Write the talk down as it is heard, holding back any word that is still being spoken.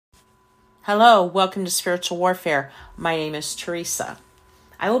Hello, welcome to Spiritual Warfare. My name is Teresa.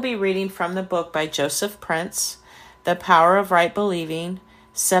 I will be reading from the book by Joseph Prince, The Power of Right Believing,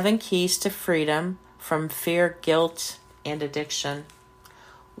 7 Keys to Freedom from Fear, Guilt, and Addiction.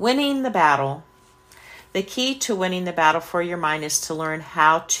 Winning the battle. The key to winning the battle for your mind is to learn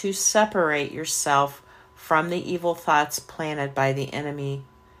how to separate yourself from the evil thoughts planted by the enemy.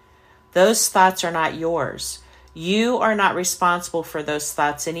 Those thoughts are not yours. You are not responsible for those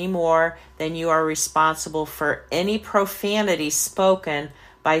thoughts any more than you are responsible for any profanity spoken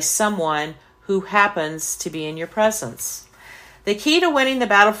by someone who happens to be in your presence. The key to winning the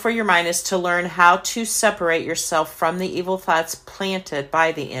battle for your mind is to learn how to separate yourself from the evil thoughts planted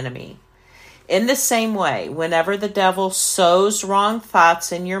by the enemy. In the same way, whenever the devil sows wrong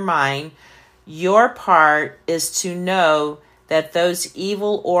thoughts in your mind, your part is to know that those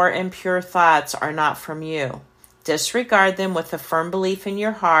evil or impure thoughts are not from you. Disregard them with a firm belief in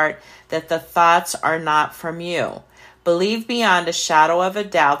your heart that the thoughts are not from you. Believe beyond a shadow of a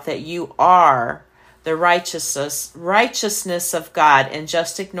doubt that you are the righteousness of God, and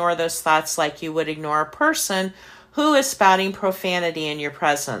just ignore those thoughts like you would ignore a person who is spouting profanity in your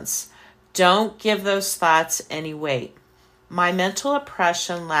presence. Don't give those thoughts any weight. My mental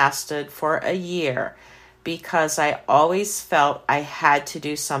oppression lasted for a year because I always felt I had to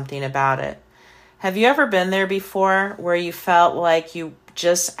do something about it. Have you ever been there before where you felt like you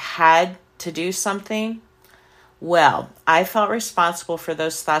just had to do something? Well, I felt responsible for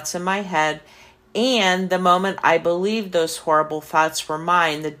those thoughts in my head, and the moment I believed those horrible thoughts were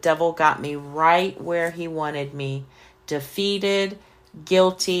mine, the devil got me right where he wanted me, defeated,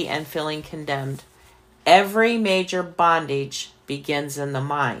 guilty, and feeling condemned. Every major bondage begins in the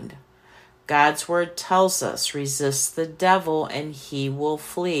mind. God's word tells us, resist the devil and he will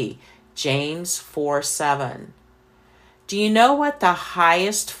flee. James 4:7. Do you know what the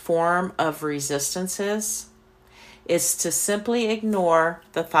highest form of resistance is? It's to simply ignore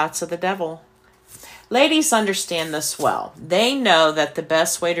the thoughts of the devil. Ladies understand this well. They know that the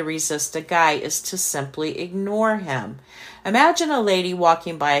best way to resist a guy is to simply ignore him. Imagine a lady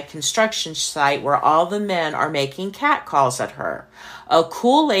walking by a construction site where all the men are making catcalls at her. A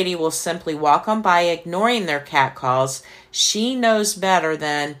cool lady will simply walk on by ignoring their catcalls. She knows better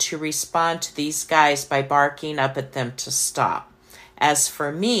than to respond to these guys by barking up at them to stop. As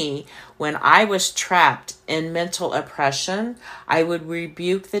for me, when I was trapped in mental oppression, I would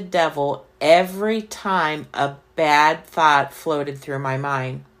rebuke the devil every time a bad thought floated through my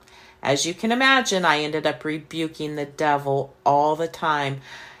mind. As you can imagine, I ended up rebuking the devil all the time.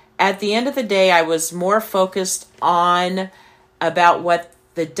 At the end of the day, I was more focused on about what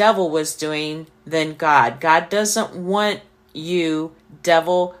the devil was doing than God. God doesn't want you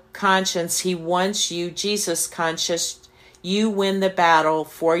devil conscious. He wants you Jesus conscious. You win the battle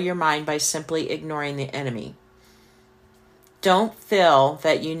for your mind by simply ignoring the enemy. Don't feel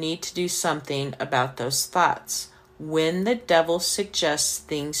that you need to do something about those thoughts. When the devil suggests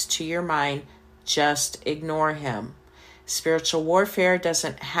things to your mind, just ignore him. Spiritual warfare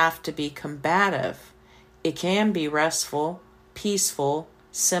doesn't have to be combative. It can be restful, peaceful,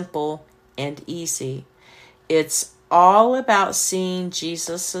 simple, and easy. It's all about seeing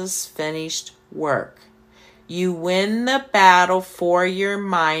Jesus' finished work. You win the battle for your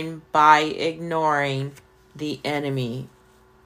mind by ignoring the enemy.